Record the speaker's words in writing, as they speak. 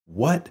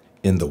What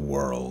in the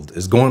world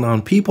is going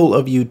on, people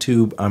of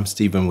YouTube? I'm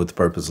Steven with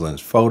Purpose Lens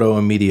Photo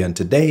and Media, and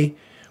today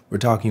we're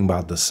talking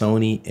about the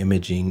Sony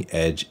Imaging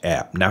Edge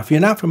app. Now, if you're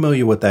not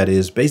familiar with what that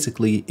is,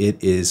 basically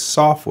it is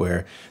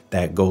software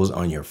that goes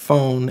on your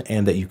phone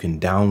and that you can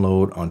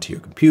download onto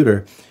your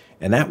computer,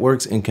 and that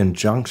works in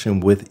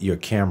conjunction with your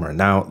camera.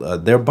 Now,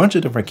 there are a bunch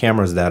of different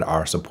cameras that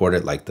are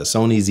supported, like the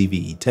Sony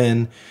ZV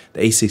E10,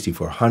 the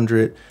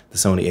A6400, the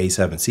Sony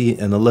A7C,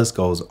 and the list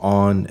goes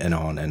on and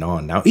on and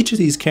on. Now, each of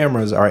these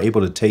cameras are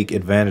able to take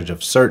advantage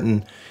of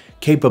certain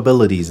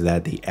capabilities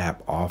that the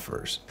app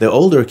offers. The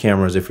older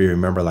cameras, if you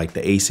remember, like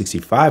the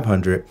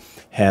A6500,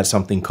 had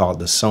something called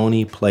the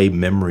Sony Play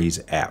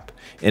Memories app.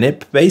 And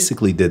it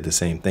basically did the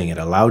same thing. It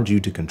allowed you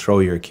to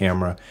control your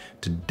camera,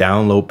 to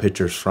download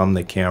pictures from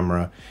the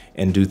camera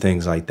and do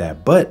things like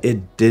that. But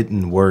it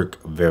didn't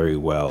work very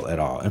well at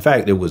all. In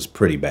fact, it was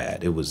pretty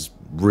bad. It was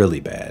really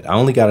bad. I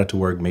only got it to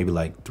work maybe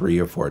like 3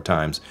 or 4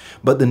 times.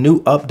 But the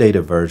new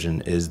updated version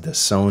is the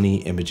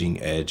Sony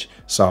Imaging Edge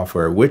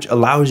software, which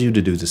allows you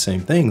to do the same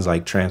things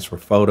like transfer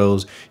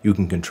photos. You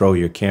can control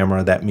your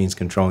camera. That means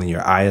controlling your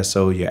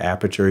ISO, your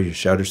aperture, your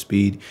shutter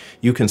speed.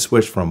 You can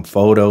switch from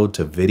photo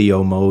to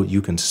video mode.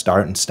 You can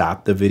start and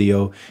stop the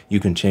video.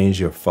 You can change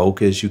your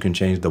focus. You can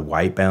change the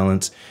white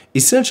balance.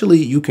 Essentially,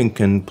 you can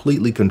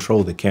completely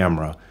control the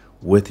camera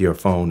with your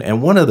phone.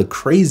 And one of the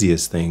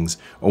craziest things,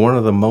 or one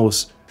of the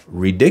most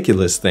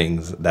ridiculous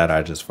things that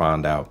I just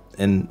found out,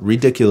 and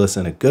ridiculous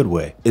in a good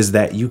way, is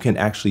that you can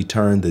actually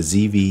turn the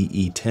ZV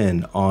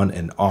E10 on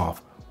and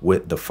off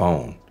with the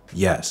phone.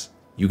 Yes,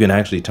 you can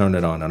actually turn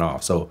it on and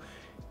off. So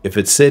if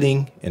it's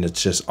sitting and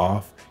it's just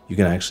off, you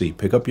can actually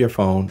pick up your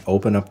phone,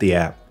 open up the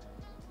app,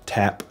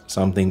 tap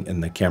something,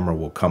 and the camera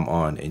will come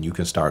on and you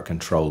can start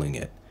controlling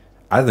it.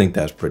 I think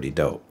that's pretty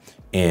dope.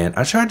 And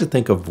I tried to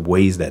think of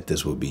ways that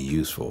this would be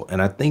useful,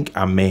 and I think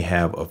I may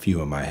have a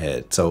few in my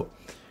head. So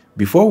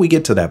before we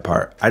get to that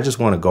part, I just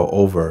want to go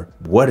over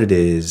what it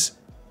is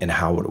and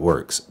how it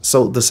works.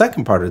 So the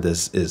second part of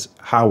this is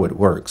how it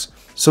works.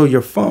 So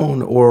your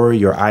phone or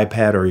your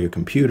iPad or your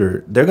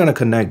computer, they're going to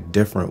connect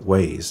different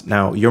ways.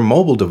 Now, your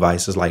mobile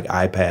devices like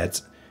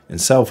iPads and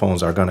cell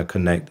phones are going to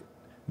connect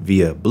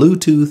via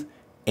Bluetooth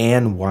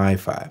and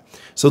Wi-Fi.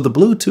 So the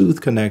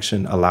Bluetooth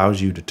connection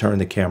allows you to turn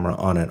the camera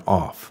on and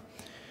off.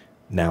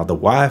 Now, the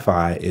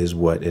Wi-Fi is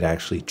what it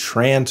actually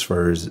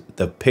transfers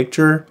the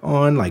picture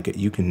on, like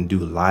you can do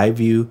live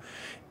view,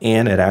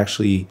 and it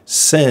actually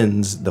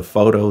sends the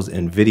photos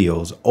and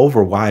videos over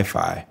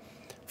Wi-Fi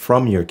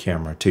from your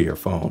camera to your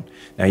phone.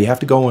 Now, you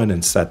have to go in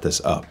and set this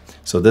up.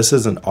 So this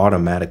isn't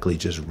automatically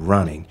just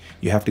running.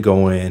 You have to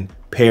go in,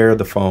 pair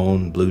the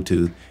phone,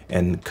 Bluetooth,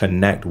 and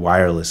connect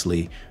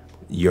wirelessly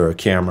your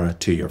camera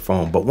to your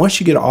phone. But once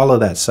you get all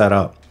of that set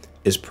up,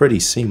 it's pretty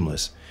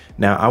seamless.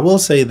 Now, I will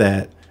say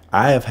that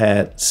I have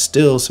had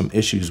still some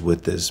issues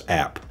with this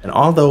app, and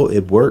although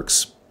it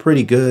works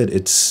pretty good,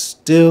 it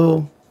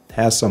still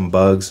has some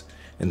bugs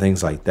and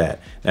things like that.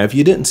 Now, if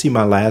you didn't see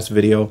my last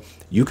video,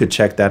 you could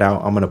check that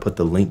out. I'm going to put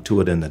the link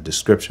to it in the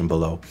description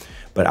below.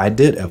 But I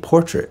did a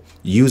portrait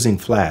using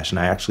flash, and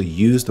I actually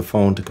used the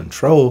phone to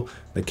control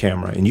the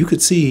camera, and you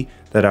could see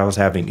that I was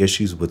having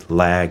issues with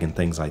lag and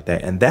things like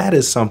that. And that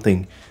is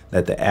something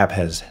that the app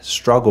has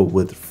struggled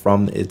with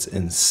from its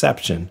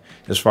inception,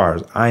 as far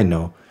as I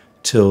know,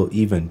 till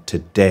even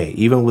today.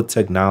 Even with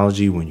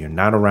technology, when you're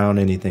not around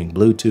anything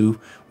Bluetooth,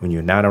 when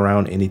you're not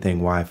around anything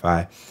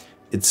Wi-Fi,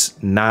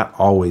 it's not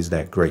always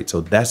that great.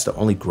 So that's the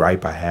only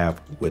gripe I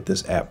have with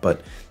this app,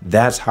 but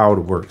that's how it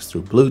works,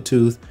 through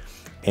Bluetooth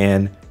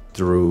and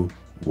through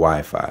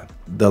Wi-Fi.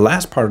 The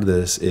last part of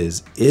this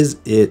is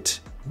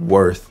it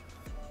worth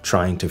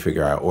trying to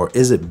figure out, or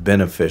is it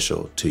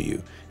beneficial to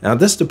you? Now,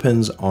 this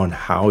depends on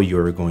how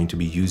you're going to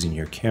be using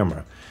your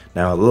camera.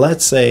 Now,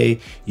 let's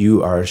say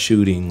you are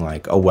shooting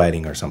like a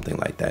wedding or something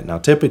like that. Now,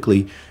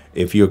 typically,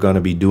 if you're going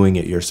to be doing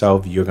it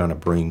yourself, you're going to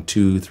bring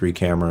 2-3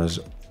 cameras,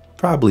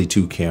 probably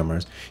 2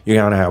 cameras. You're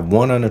going to have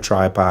one on a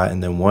tripod,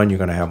 and then one you're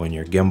going to have on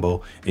your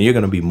gimbal, and you're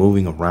going to be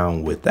moving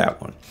around with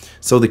that one.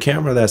 So the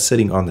camera that's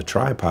sitting on the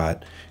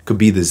tripod could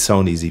be the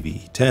Sony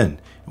ZV E10. And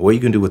what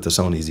you can do with the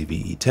Sony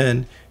ZV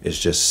E10 is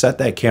just set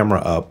that camera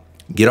up,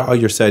 get all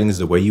your settings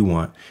the way you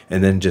want,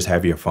 and then just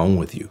have your phone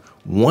with you.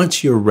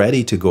 Once you're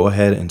ready to go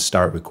ahead and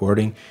start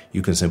recording,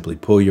 you can simply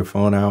pull your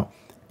phone out,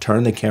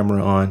 turn the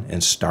camera on,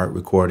 and start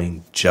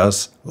recording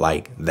just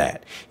like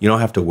that. You don't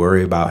have to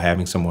worry about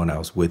having someone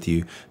else with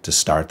you to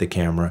start the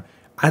camera.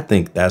 I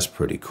think that's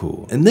pretty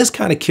cool. And this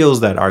kind of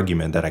kills that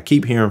argument that I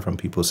keep hearing from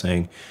people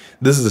saying,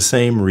 this is the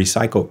same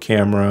recycled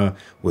camera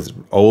with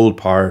old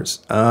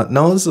parts.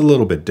 No, it's a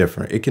little bit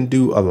different. It can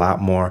do a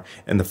lot more.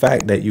 And the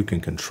fact that you can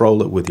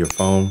control it with your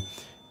phone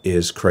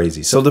is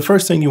crazy. So the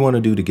first thing you want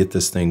to do to get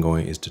this thing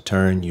going is to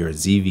turn your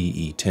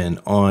ZV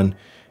E10 on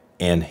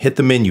and hit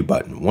the menu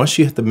button. Once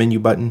you hit the menu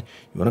button,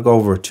 you want to go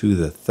over to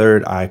the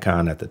third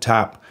icon at the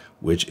top,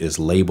 which is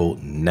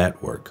labeled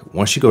network.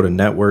 Once you go to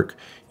network,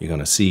 you're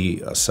going to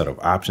see a set of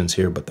options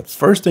here. But the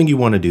first thing you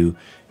want to do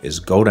is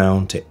go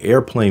down to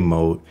airplane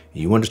mode.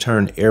 You want to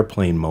turn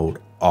airplane mode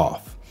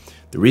off.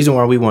 The reason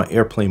why we want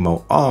airplane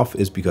mode off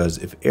is because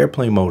if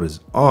airplane mode is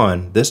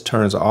on, this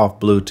turns off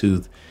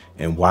Bluetooth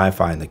and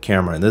Wi-Fi in the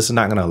camera, and this is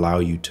not going to allow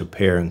you to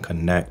pair and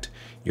connect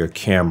your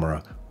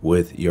camera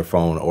with your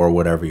phone or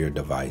whatever your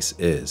device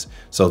is.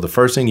 So the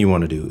first thing you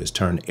want to do is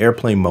turn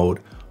airplane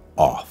mode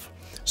off.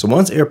 So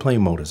once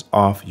airplane mode is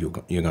off, you're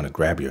going to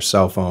grab your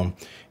cell phone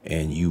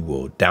and you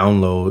will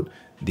download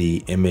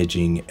the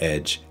Imaging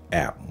Edge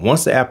app.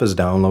 Once the app is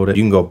downloaded,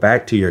 you can go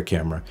back to your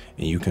camera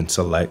and you can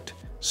select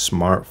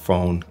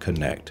Smartphone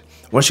Connect.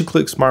 Once you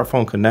click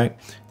Smartphone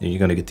Connect, then you're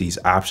going to get these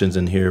options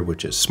in here,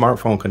 which is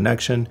smartphone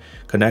connection,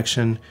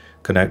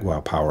 connect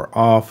while power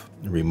off,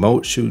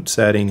 remote shoot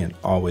setting, and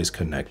always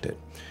connected.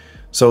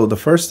 So the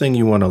first thing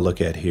you want to look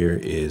at here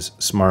is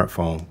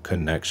smartphone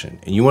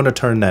connection, and you want to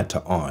turn that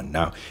to on.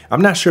 Now,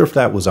 I'm not sure if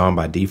that was on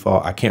by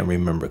default. I can't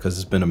remember because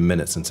it's been a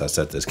minute since I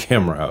set this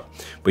camera up,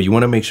 but you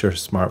want to make sure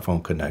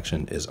smartphone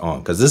connection is on,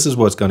 because this is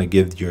what's going to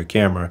give your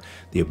camera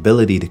the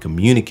ability to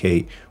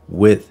communicate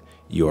with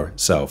your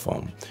cell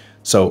phone.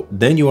 So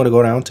then you want to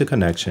go down to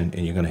connection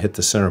and you're going to hit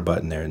the center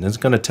button there, and it's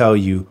going to tell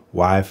you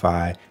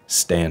Wi-Fi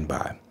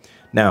standby.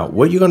 Now,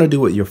 what you're going to do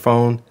with your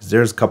phone is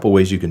there's a couple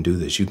ways you can do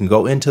this. You can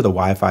go into the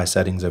Wi-Fi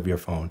settings of your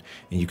phone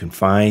and you can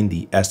find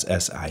the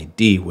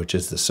SSID, which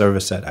is the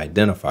service set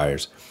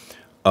identifiers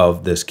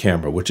of this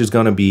camera, which is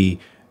going to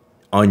be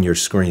on your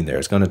screen there.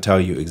 It's going to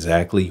tell you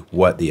exactly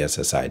what the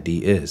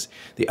SSID is.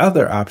 The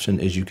other option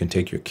is you can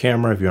take your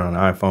camera if you're on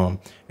an iPhone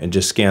and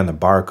just scan the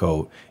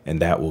barcode, and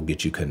that will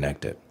get you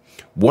connected.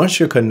 Once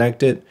you're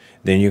connected,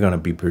 then you're going to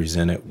be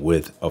presented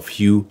with a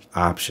few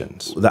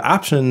options. The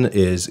option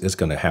is it's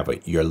going to have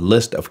your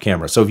list of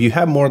cameras. So if you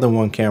have more than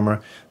one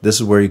camera, this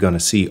is where you're going to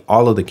see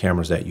all of the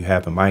cameras that you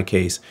have. In my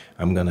case,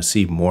 I'm going to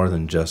see more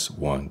than just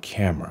one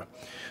camera.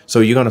 So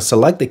you're going to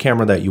select the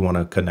camera that you want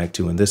to connect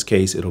to. In this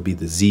case, it'll be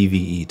the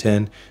ZV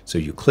E10. So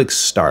you click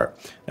start.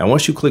 Now,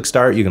 once you click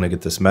start, you're going to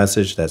get this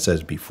message that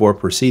says, before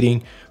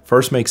proceeding,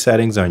 first make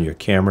settings on your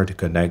camera to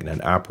connect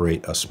and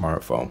operate a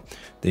smartphone.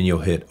 Then you'll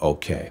hit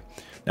OK.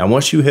 Now,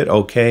 once you hit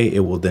OK, it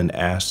will then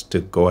ask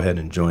to go ahead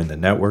and join the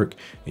network,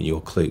 and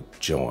you'll click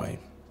join.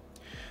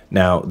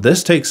 Now,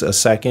 this takes a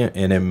second,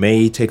 and it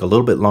may take a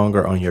little bit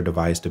longer on your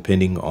device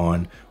depending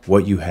on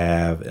what you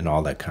have and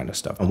all that kind of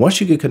stuff. And once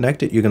you get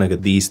connected, you're going to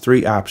get these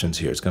three options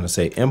here. It's going to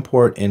say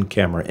import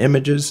in-camera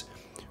images,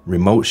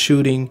 remote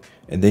shooting,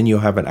 and then you'll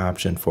have an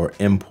option for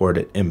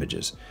imported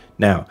images.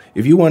 Now,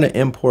 if you want to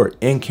import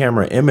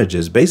in-camera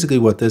images, basically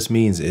what this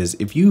means is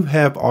if you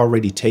have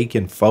already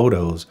taken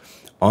photos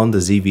on the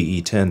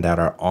ZV E10 that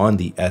are on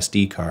the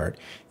SD card,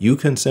 you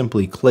can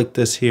simply click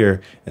this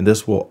here, and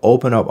this will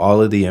open up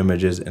all of the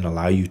images and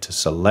allow you to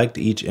select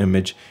each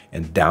image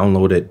and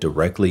download it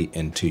directly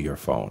into your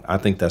phone. I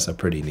think that's a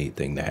pretty neat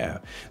thing to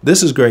have.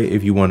 This is great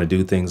if you want to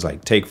do things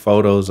like take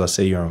photos. Let's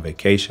say you're on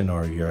vacation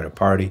or you're at a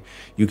party.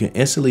 You can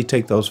instantly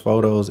take those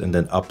photos and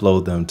then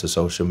upload them to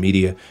social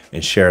media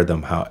and share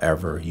them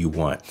however you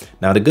want.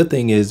 Now, the good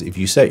thing is if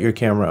you set your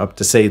camera up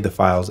to save the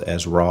files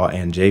as RAW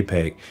and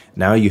JPEG,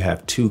 now you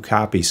have two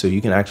copies, so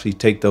you can actually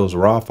take those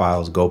RAW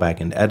files, go back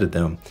and edit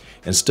them,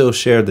 and still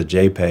share the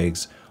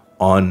JPEGs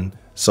on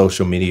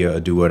social media or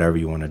do whatever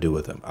you want to do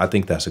with them. I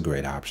think that's a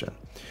great option.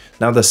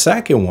 Now, the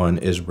second one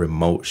is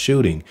remote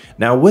shooting.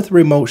 Now, with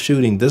remote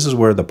shooting, this is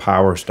where the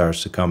power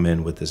starts to come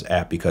in with this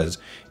app, because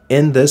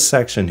in this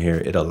section here,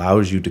 it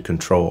allows you to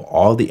control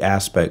all the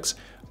aspects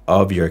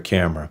of your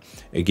camera.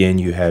 Again,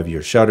 you have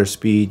your shutter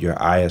speed, your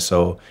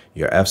ISO,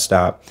 your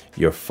f-stop,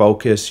 your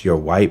focus, your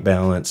white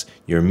balance,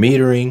 your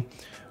metering,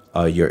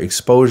 your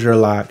exposure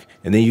lock,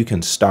 and then you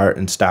can start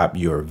and stop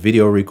your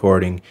video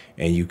recording,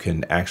 and you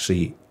can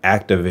actually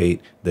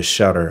activate the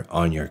shutter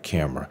on your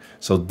camera.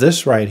 So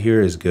this right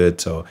here is good.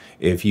 So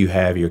if you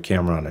have your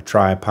camera on a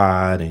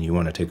tripod and you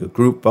want to take a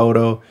group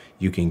photo,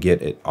 you can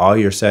get all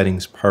your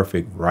settings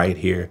perfect right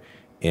here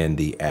in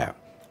the app.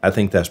 I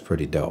think that's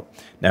pretty dope.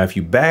 Now, if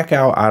you back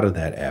out of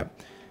that app,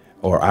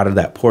 or out of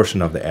that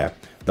portion of the app,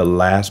 the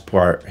last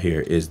part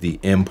here is the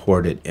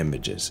imported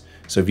images.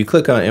 So if you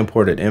click on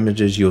imported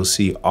images, you'll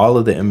see all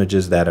of the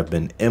images that have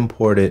been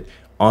imported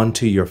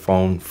onto your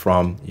phone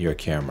from your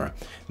camera.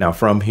 Now,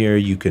 from here,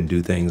 you can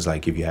do things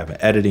like if you have an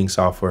editing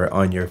software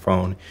on your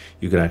phone,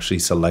 you can actually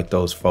select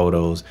those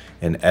photos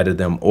and edit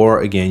them.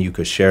 Or again, you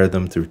could share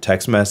them through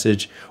text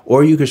message,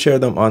 or you could share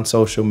them on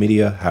social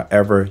media,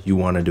 however you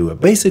want to do it.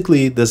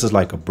 Basically, this is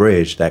like a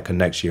bridge that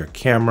connects your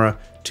camera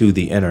to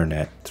the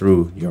internet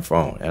through your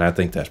phone. And I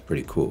think that's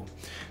pretty cool.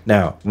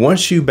 Now,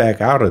 once you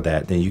back out of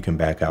that, then you can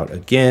back out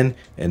again.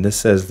 And this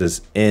says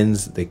this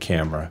ends the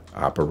camera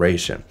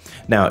operation.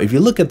 Now, if you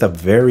look at the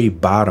very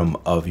bottom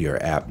of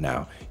your app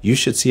now, you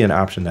should see an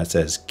option that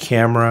says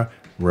camera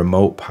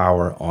remote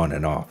power on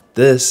and off.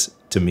 This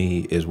to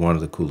me is one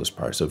of the coolest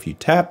parts. So if you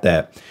tap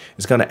that,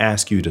 it's going to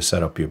ask you to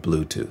set up your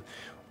Bluetooth.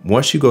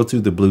 Once you go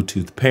through the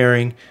Bluetooth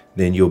pairing,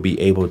 then you'll be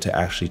able to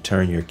actually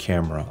turn your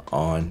camera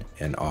on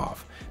and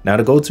off. Now,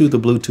 to go through the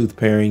Bluetooth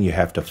pairing, you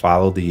have to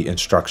follow the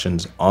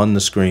instructions on the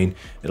screen.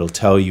 It'll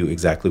tell you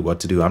exactly what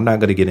to do. I'm not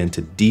going to get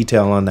into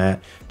detail on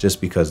that just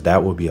because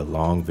that will be a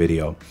long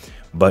video.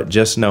 But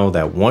just know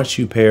that once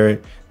you pair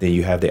it, then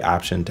you have the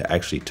option to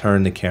actually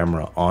turn the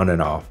camera on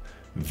and off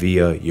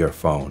via your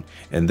phone.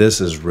 And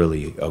this is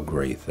really a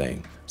great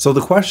thing. So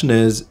the question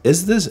is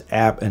this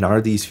app and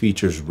are these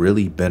features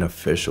really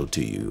beneficial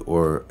to you,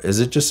 or is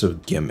it just a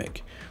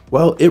gimmick?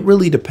 Well, it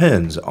really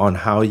depends on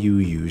how you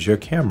use your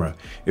camera.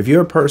 If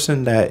you're a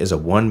person that is a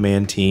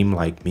one-man team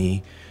like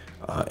me,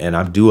 and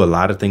I do a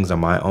lot of things on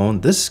my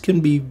own, this can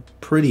be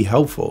pretty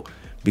helpful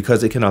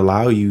because it can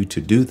allow you to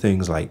do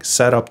things like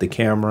set up the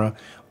camera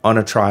on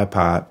a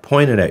tripod,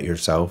 point it at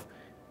yourself,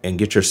 and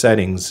get your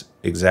settings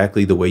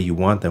exactly the way you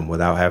want them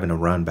without having to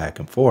run back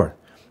and forth.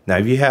 Now,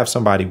 if you have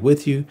somebody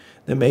with you,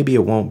 then maybe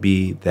it won't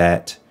be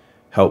that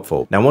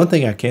helpful. Now, one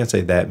thing I can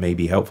say that may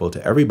be helpful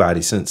to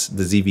everybody, since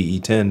the ZV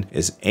E10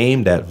 is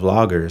aimed at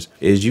vloggers,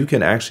 is you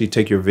can actually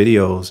take your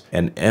videos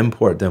and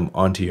import them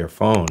onto your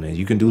phone, and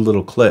you can do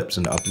little clips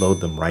and upload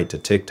them right to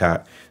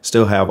TikTok,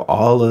 still have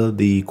all of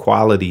the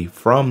quality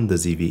from the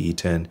ZV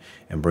E10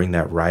 and bring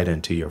that right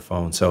into your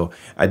phone. So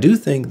I do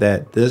think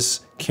that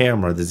this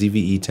camera, the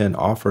ZV E10,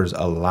 offers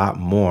a lot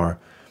more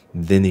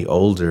than the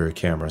older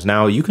cameras.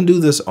 Now, you can do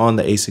this on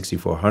the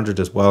A6400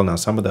 as well. Now,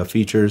 some of the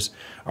features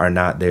are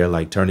not there,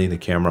 like turning the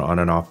camera on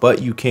and off,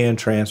 but you can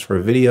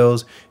transfer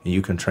videos and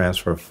you can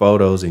transfer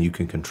photos and you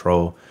can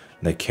control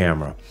the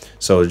camera.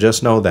 So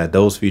just know that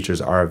those features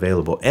are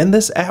available. And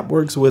this app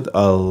works with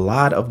a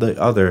lot of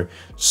the other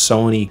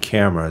Sony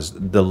cameras.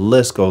 The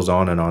list goes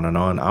on and on and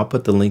on. I'll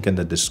put the link in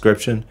the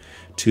description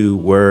to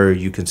where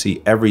you can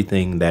see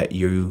everything that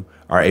you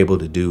are able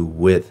to do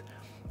with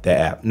the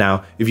app.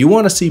 Now, if you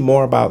want to see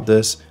more about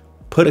this,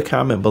 put a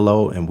comment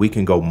below and we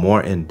can go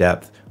more in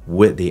depth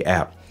with the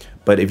app.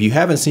 But if you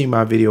haven't seen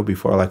my video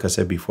before, like I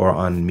said before,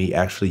 on me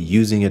actually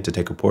using it to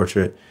take a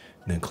portrait,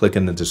 then click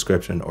in the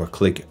description or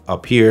click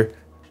up here.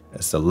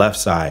 It's the left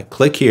side.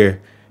 Click here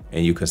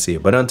and you can see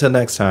it. But until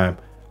next time,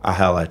 I'll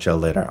holla at y'all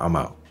later. I'm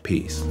out.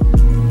 Peace.